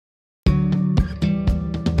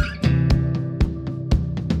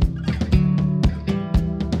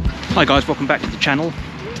Hi guys, welcome back to the channel.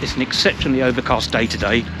 It's an exceptionally overcast day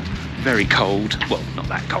today. Very cold. Well, not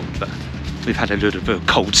that cold, but we've had a little bit of a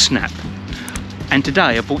cold snap. And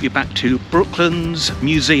today I brought you back to Brooklands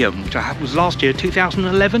Museum, which was last year,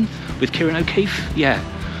 2011, with Kieran O'Keefe. Yeah,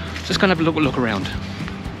 just gonna have a look around.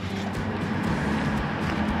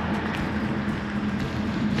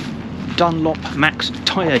 Dunlop Max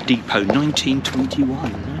Tyre Depot,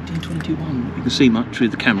 1921. You can see much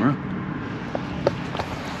with the camera.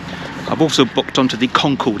 I've also booked onto the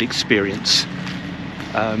Concorde Experience,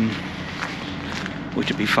 which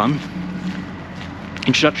would be fun.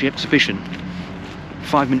 Introductory exhibition,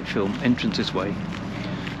 5-minute film, entrance this way.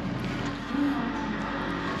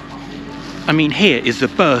 I mean, here is the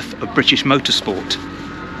birth of British motorsport.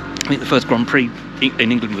 I think the first Grand Prix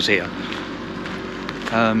in England was here.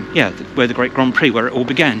 Yeah, where the Great Grand Prix, where it all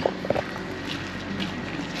began.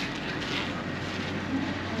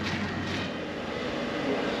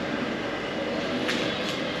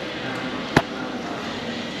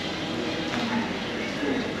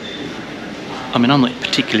 I mean, I'm not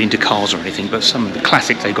particularly into cars or anything, but some of the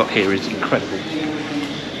classics they got here is incredible.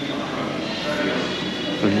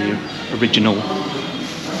 From the original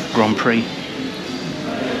Grand Prix.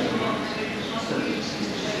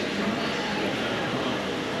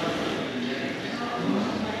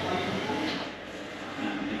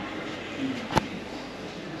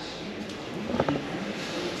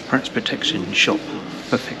 Perhaps Protection Shop,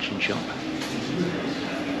 Perfection Shop.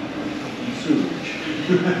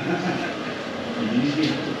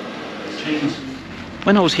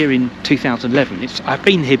 When I was here in 2011, I've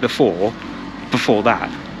been here before that,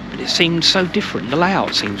 but it seemed so different. The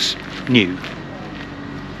layout seems new.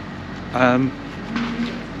 British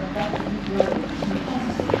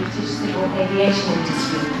civil aviation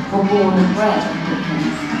industry were born and bred in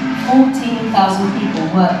Brooklands. 14,000 people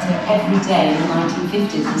worked here every day in the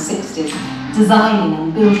 1950s and 60s, designing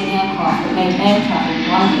and building aircraft that made air travel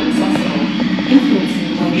widely accessible,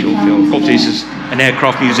 influencing the way we Of course, this is an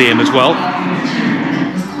aircraft museum as well.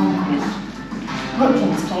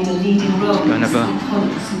 Brooklands played a leading role Go and have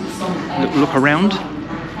a look around.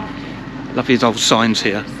 Love these old signs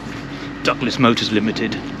here. Douglas Motors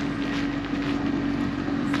Limited.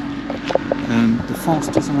 The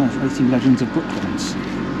fastest racing legends of Brooklands.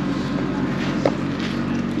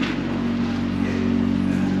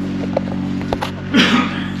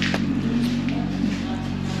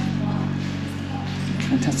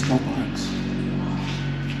 Fantastic old bikes.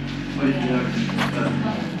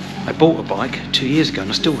 I bought a bike 2 years ago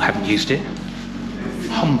and I still haven't used it.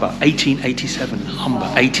 Humber 1887. Humber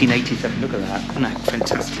 1887. Look at that. Isn't that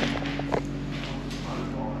fantastic?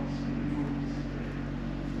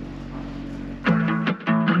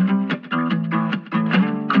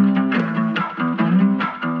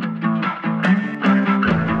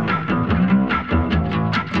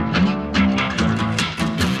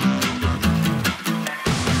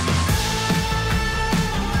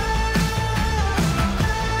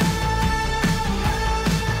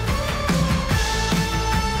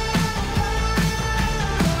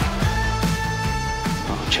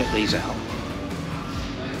 Check these out.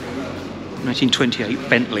 1928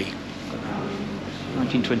 Bentley.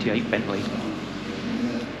 1928 Bentley.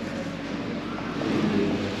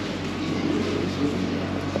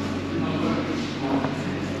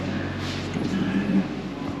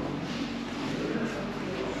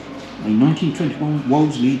 A 1921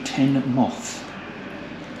 Wolseley 10 Moth.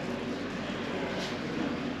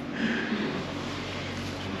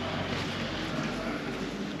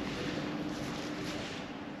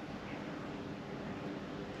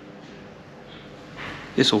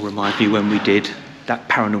 This all reminds me when we did that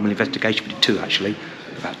paranormal investigation, we did two actually,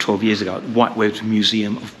 about 12 years ago, at White Hart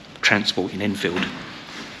Museum of Transport in Enfield.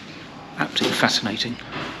 Absolutely fascinating.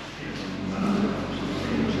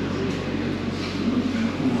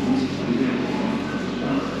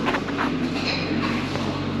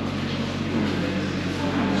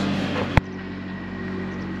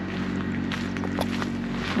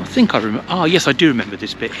 I think I remember, oh yes, I do remember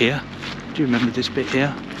this bit here. Do you remember this bit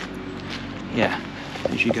here? Yeah.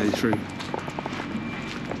 As you go through.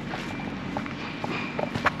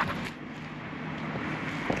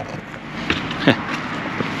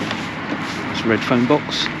 It's a red phone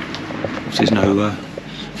box. There's no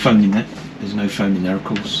phone in there. There's no phone in there, of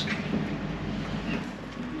course.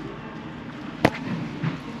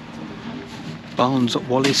 Barnes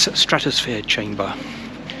Wallis Stratosphere Chamber.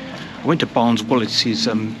 I went to Barnes Wallis's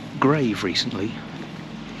grave recently.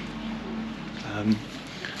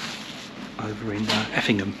 Over in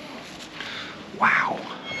Effingham. Wow.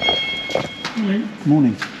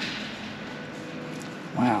 Morning.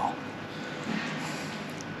 Wow.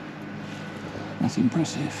 That's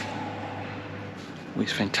impressive. With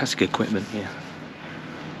fantastic equipment here.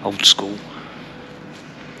 Old school.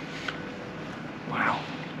 Wow.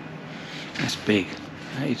 That's big.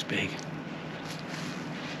 That is big.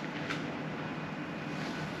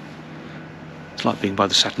 It's like being by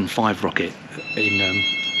the Saturn V rocket in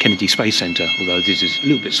Kennedy Space Center, although this is a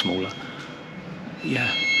little bit smaller.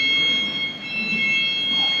 Yeah.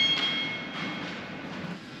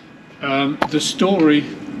 The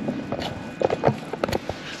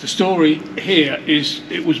story here is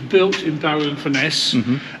it was built in Barrow-in-Furness.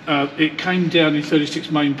 It came down in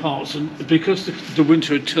 36 main parts, and because the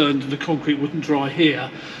winter had turned and the concrete wouldn't dry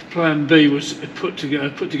here, Plan B was put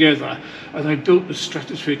together, and they built the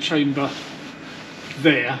stratosphere chamber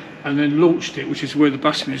there, and then launched it, which is where the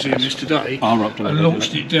bus museum is today, and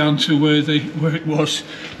launched it down to where it was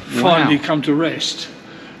finally come to rest.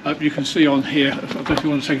 You can see on here, I don't know if you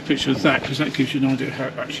want to take a picture of that, because that gives you an idea of how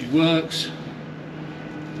it actually works.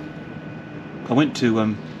 I went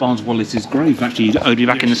to Barnes Wallis's grave actually only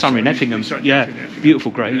back in the summer in Effingham. Yeah, beautiful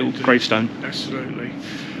grave, little gravestone. Absolutely.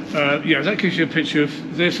 Yeah, that gives you a picture of,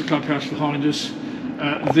 there's the clubhouse behind us.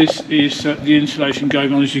 This is the installation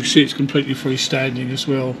going on. As you can see, it's completely freestanding as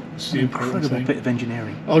well. It's the incredible bit of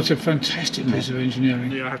engineering. Oh, it's a fantastic piece of engineering.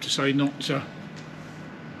 Yeah, I have to say, not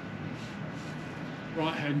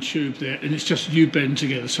right-hand tube there, and it's just U-bend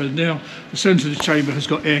together. So now the centre of the chamber has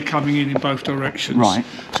got air coming in both directions. Right.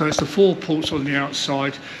 So it's the 4 ports on the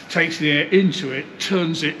outside, takes the air into it,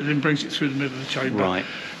 turns it, and then brings it through the middle of the chamber. Right.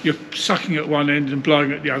 You're sucking at one end and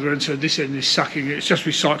blowing at the other end, so this end is sucking it. It's just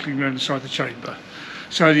recycling around the side of the chamber.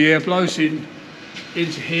 So the air blows into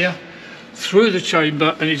here, through the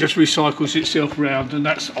chamber, and it just recycles itself round, and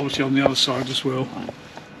that's obviously on the other side as well.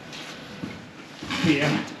 Here.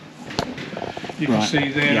 You can see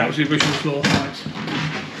there, that was the original floor height.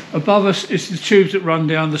 Above us is the tubes that run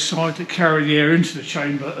down the side that carry the air into the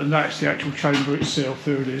chamber, and that's the actual chamber itself.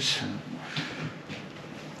 There it is.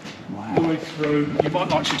 Wow. All the way through. You might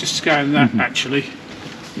like to just scan that actually.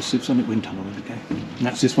 The Sonic wind tunnel, okay. And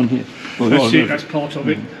that's this one here. Well, that's it, that's part of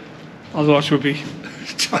it. Otherwise we'll be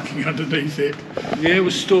tucking underneath it. The air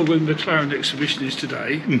was stored when the McLaren exhibition is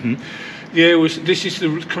today. The air was, this is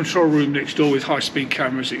the control room next door with high-speed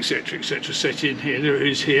cameras, etc., set in here. There it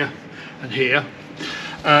is here and here.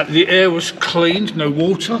 The air was cleaned, no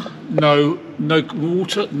water, no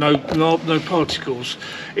particles.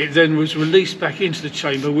 It then was released back into the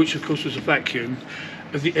chamber, which of course was a vacuum.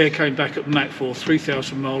 The air came back at Mach 4,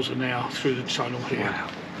 3,000 miles an hour through the tunnel here. Wow.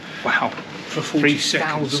 Wow. For 40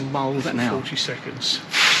 seconds. 3,000 miles an hour. 40 seconds.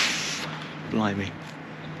 Blimey.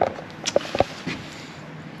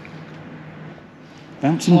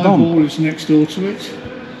 Bouncing bomb. Wall is next door to it.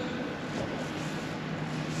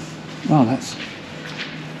 Wow, that's...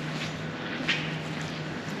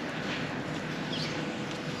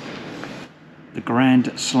 The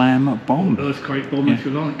Grand Slam bomb. Earthquake bomb, if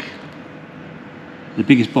you like. The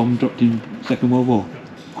biggest bomb dropped in Second World War.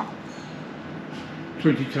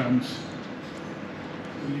 20 tons.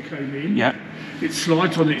 When you came in. Yeah. It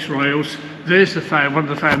slides on its rails. There's the fan, one of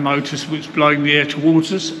the fan motors, which is blowing the air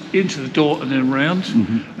towards us, into the door and then round.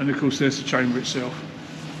 And of course there's the chamber itself.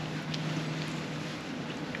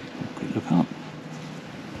 Quick look up.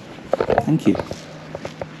 Thank you.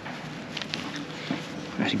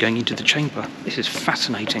 We're actually going into the chamber. This is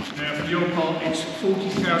fascinating. Now for your part, it's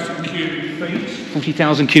 40,000 cubic feet.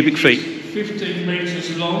 40,000 cubic feet. 15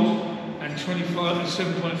 metres long and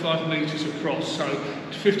 7.5 metres across. So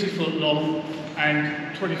 50 foot long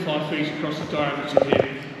and 25 feet across the diameter here.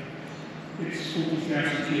 It's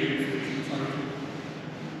 40,000 cubic feet in total.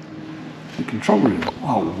 The control room.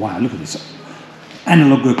 Oh wow, look at this.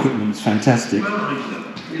 Analogue equipment is fantastic. Well,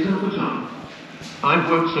 is that the time? I've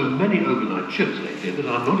worked so many overnight shifts lately that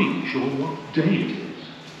I'm not even sure what day it is.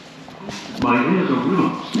 My ears are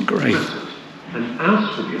rasped. Great. And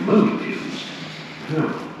as for the ammonia fumes,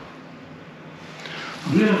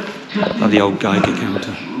 Oh, the old Geiger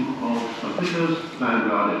counter.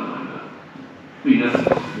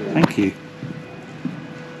 Thank you.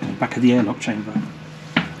 And back of the airlock chamber.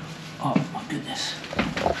 Oh my goodness.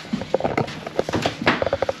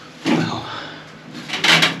 Well,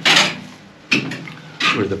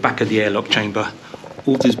 we're at the back of the airlock chamber.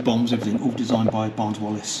 All these bombs, everything, all designed by Barnes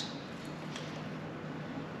Wallis.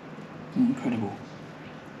 Incredible.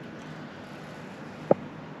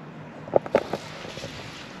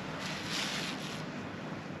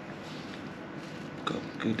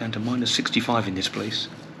 Go down to minus 65 in this place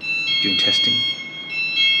during testing.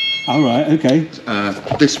 All right, okay.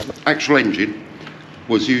 This actual engine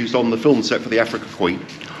was used on the film set for the Africa Queen.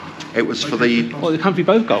 It was for the... Well, the company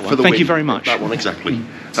both got one. Thank you very much. That one, exactly.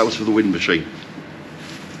 That was for the wind machine.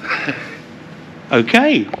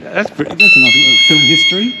 Okay, that's a nice little film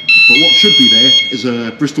history. But what should be there is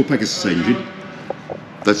a Bristol Pegasus engine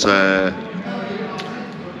that's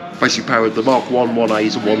basically powered the Mark 1,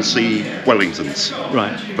 1As and 1C Wellingtons.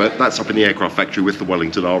 Right. But that's up in the aircraft factory with the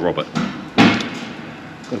Wellington R. Robert.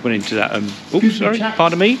 I went into that. Oops, sorry.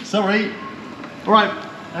 Pardon me. Sorry. All right.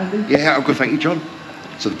 Andy? Yeah, I'm good, thank you, John.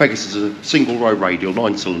 So the Pegasus is a single row radial,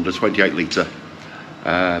 9-cylinder, 28 litre.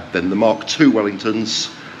 Then the Mark II Wellingtons,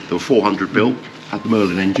 there were 400 built, had the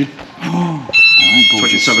Merlin engine.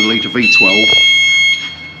 27 litre V12.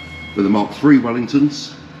 With the Mark III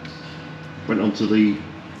Wellingtons, went on to the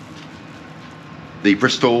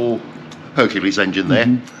Bristol Hercules engine there,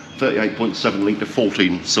 38.7 litre,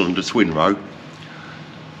 14-cylinder twin row.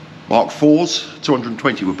 Mark IVs,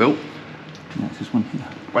 220 were built. That's this one here.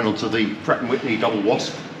 Went on to the Pratt & Whitney Double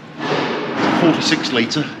Wasp, 46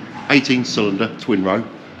 litre, 18-cylinder twin row.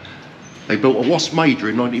 They built a Wasp Major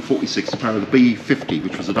in 1946 to power the B50,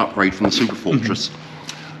 which was an upgrade from the Super Fortress.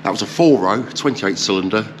 That was a 4-row,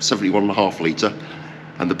 28-cylinder, 71.5 litre,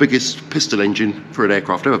 and the biggest piston engine for an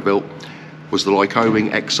aircraft ever built was the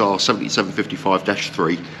Lycoming XR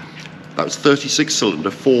 7755-3. That was 36-cylinder,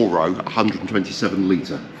 4-row, 127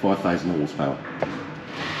 litre, 5,000 horsepower.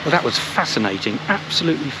 Well, that was fascinating,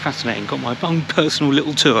 absolutely fascinating. Got my own personal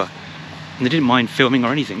little tour, and they didn't mind filming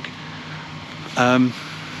or anything.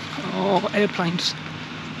 Oh, airplanes,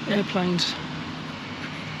 airplanes.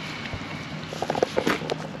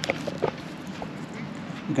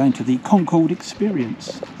 We're going to the Concorde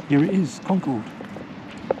Experience. Here it is, Concorde.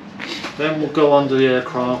 Then we'll go under the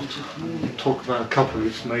aircraft and talk about a couple of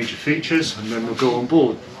its major features, and then we'll go on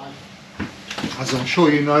board. As I'm sure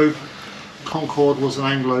you know, Concorde was an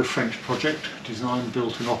Anglo-French project, designed,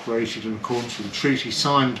 built and operated in accordance with a treaty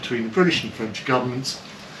signed between the British and French governments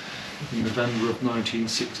in November of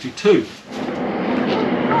 1962.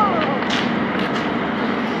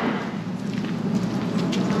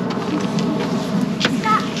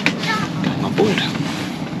 Going on board.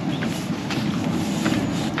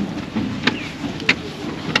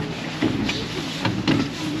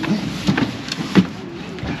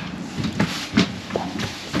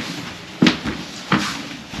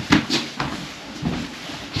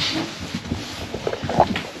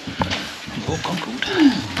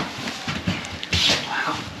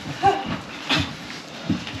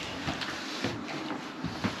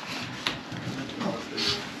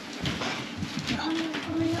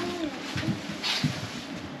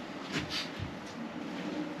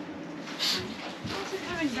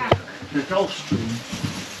 The Gulfstream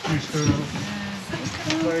is a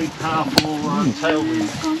very powerful tailwind.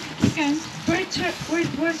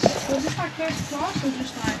 Was this like first class or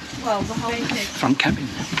just like, well, the whole thing? Front cabin.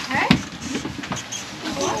 Okay.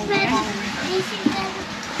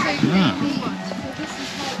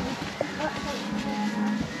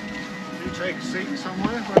 You take a seat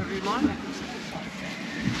somewhere, wherever you like.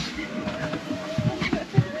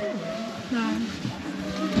 No.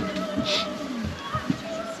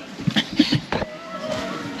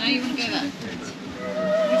 Now you want to go there?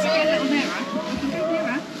 You can get a little nearer. You can go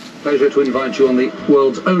nearer. Pleasure to invite you on the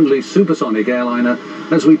world's only supersonic airliner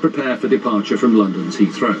as we prepare for departure from London's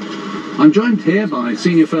Heathrow. I'm joined here by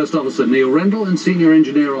Senior First Officer Neil Rendell and Senior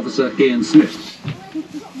Engineer Officer Ian Smith.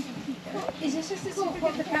 Is this just to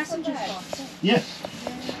get the passengers box? Yes.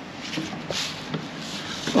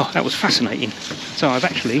 Oh, that was fascinating. So I've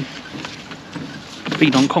actually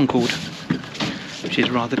been on Concorde, which is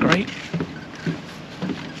rather great.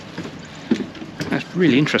 That's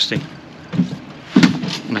really interesting.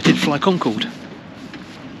 And I did fly Concorde.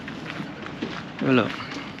 Have a look.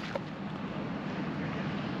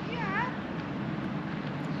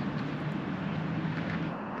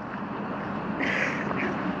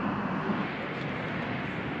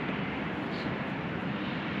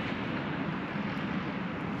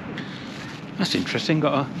 That's interesting,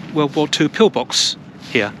 got a World War II pillbox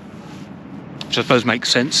here, which I suppose makes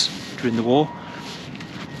sense during the war.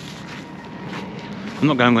 I'm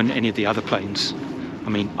not going on any of the other planes. I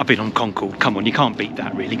mean, I've been on Concorde, come on, you can't beat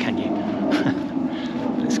that really, can you?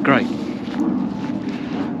 It's great.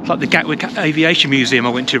 It's like the Gatwick Aviation Museum I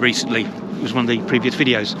went to recently. It was one of the previous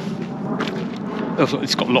videos.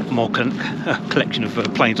 It's got a lot more collection of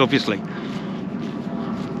planes, obviously.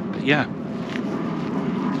 But yeah.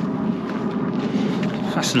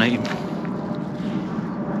 Fascinating.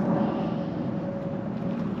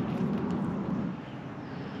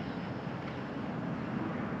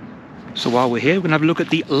 So while we're here, we're going to have a look at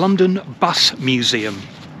the London Bus Museum.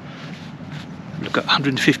 Look at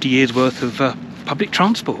 150 years worth of public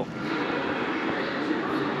transport.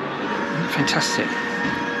 Fantastic.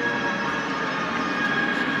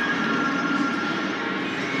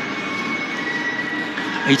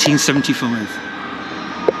 1875.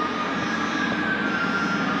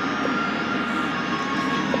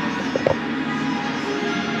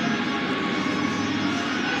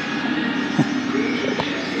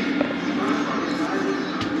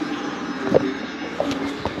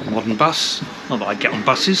 Modern bus. Not that I get on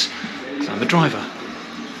buses, because I'm a driver.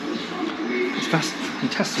 It's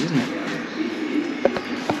fantastic, isn't it?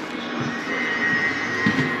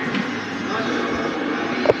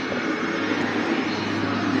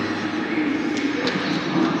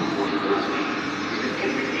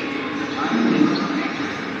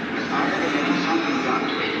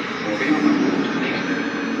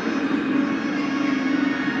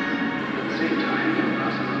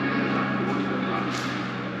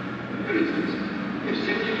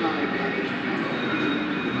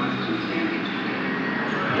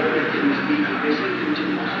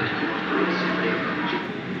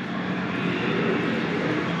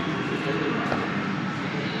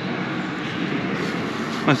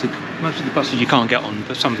 Most of the buses you can't get on,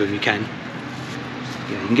 but some of them you can.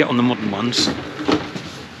 Yeah, you can get on the modern ones,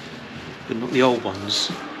 but not the old ones,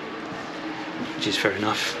 which is fair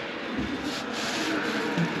enough.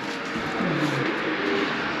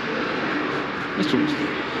 This one's,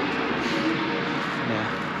 yeah,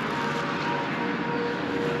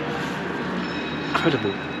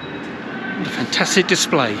 incredible. What a fantastic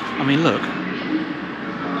display. I mean, look.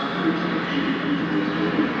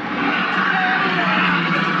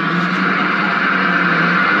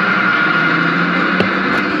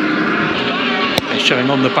 Showing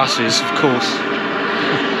on the buses, of course.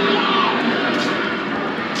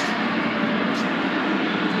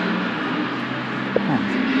 Oh.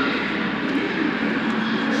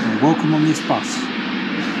 Welcome on this bus.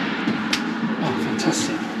 Oh,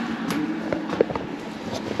 fantastic.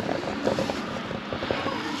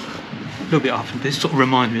 A little bit after this sort of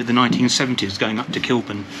reminded me of the 1970s, going up to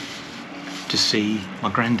Kilburn to see my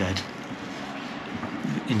granddad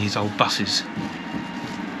in his old buses.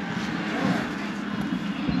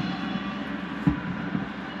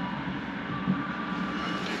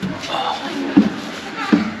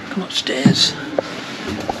 Come upstairs.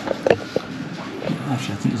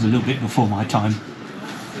 Actually, I think it was a little bit before my time.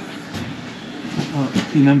 Oh,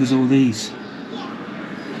 he remembers all these.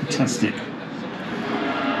 Fantastic.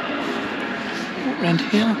 Around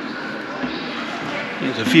here.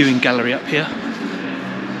 There's a viewing gallery up here.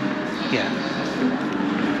 Yeah.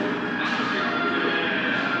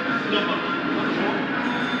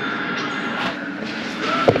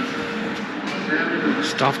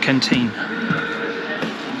 Staff canteen.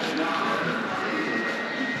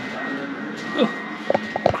 Oh,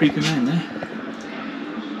 creepy man there.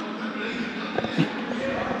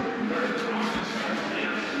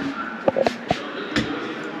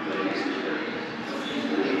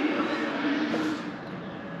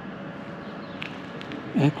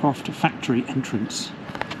 Aircraft factory entrance.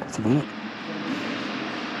 Let's have a look.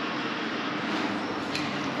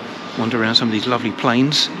 Wander around some of these lovely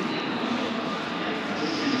planes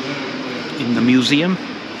in the museum.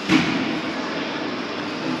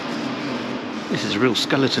 This is a real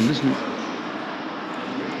skeleton, isn't it?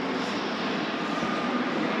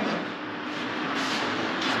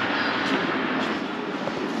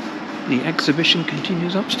 The exhibition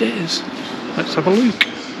continues upstairs. Let's have a look.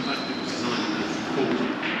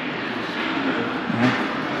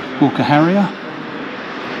 Walker Harrier,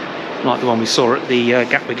 like the one we saw at the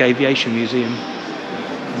Gatwick Aviation Museum.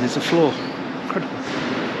 And there's a floor. Incredible.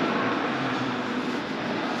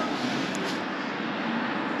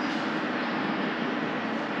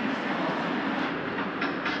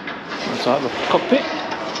 Outside the cockpit.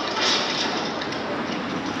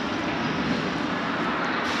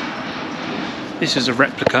 This is a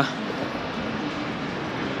replica.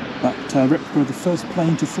 That replica of the first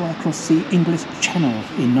plane to fly across the English Channel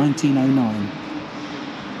in 1909.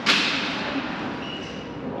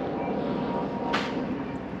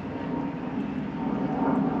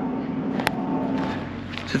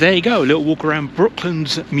 So there you go, a little walk around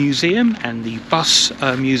Brooklands Museum and the bus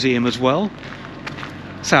museum as well.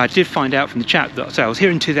 So I did find out from the chat that I was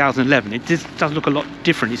here in 2011. It does look a lot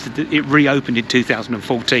different. It reopened in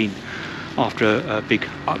 2014 after a big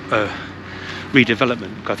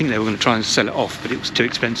redevelopment. I think they were going to try and sell it off, but it was too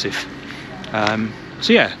expensive.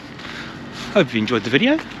 So yeah, hope you enjoyed the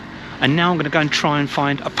video. And now I'm going to go and try and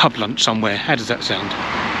find a pub lunch somewhere. How does that sound?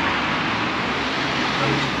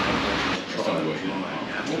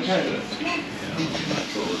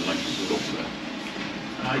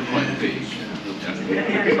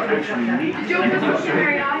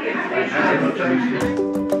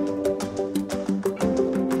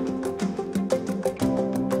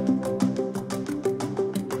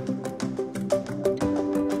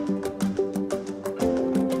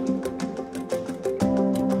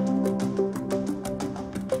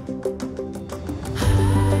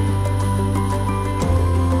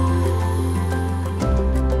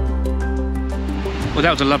 Well,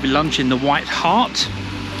 that was a lovely lunch in the White Hart.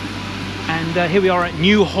 And here we are at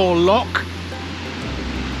New Haw Lock.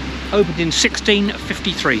 Opened in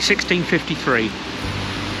 1653. And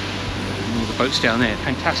all the boats down there,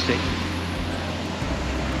 fantastic.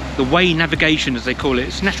 The Wey navigation, as they call it,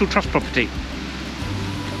 it's National Trust property.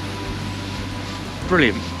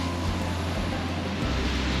 Brilliant.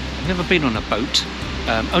 I've never been on a boat,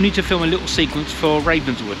 only to film a little sequence for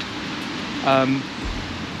Ravenswood,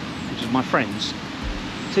 which is my friends.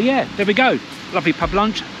 So yeah, there we go. Lovely pub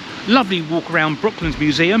lunch, lovely walk around Brooklands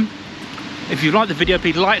Museum. If you like the video,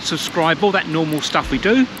 please like, subscribe, all that normal stuff we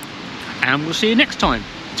do. And we'll see you next time.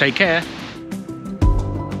 Take care.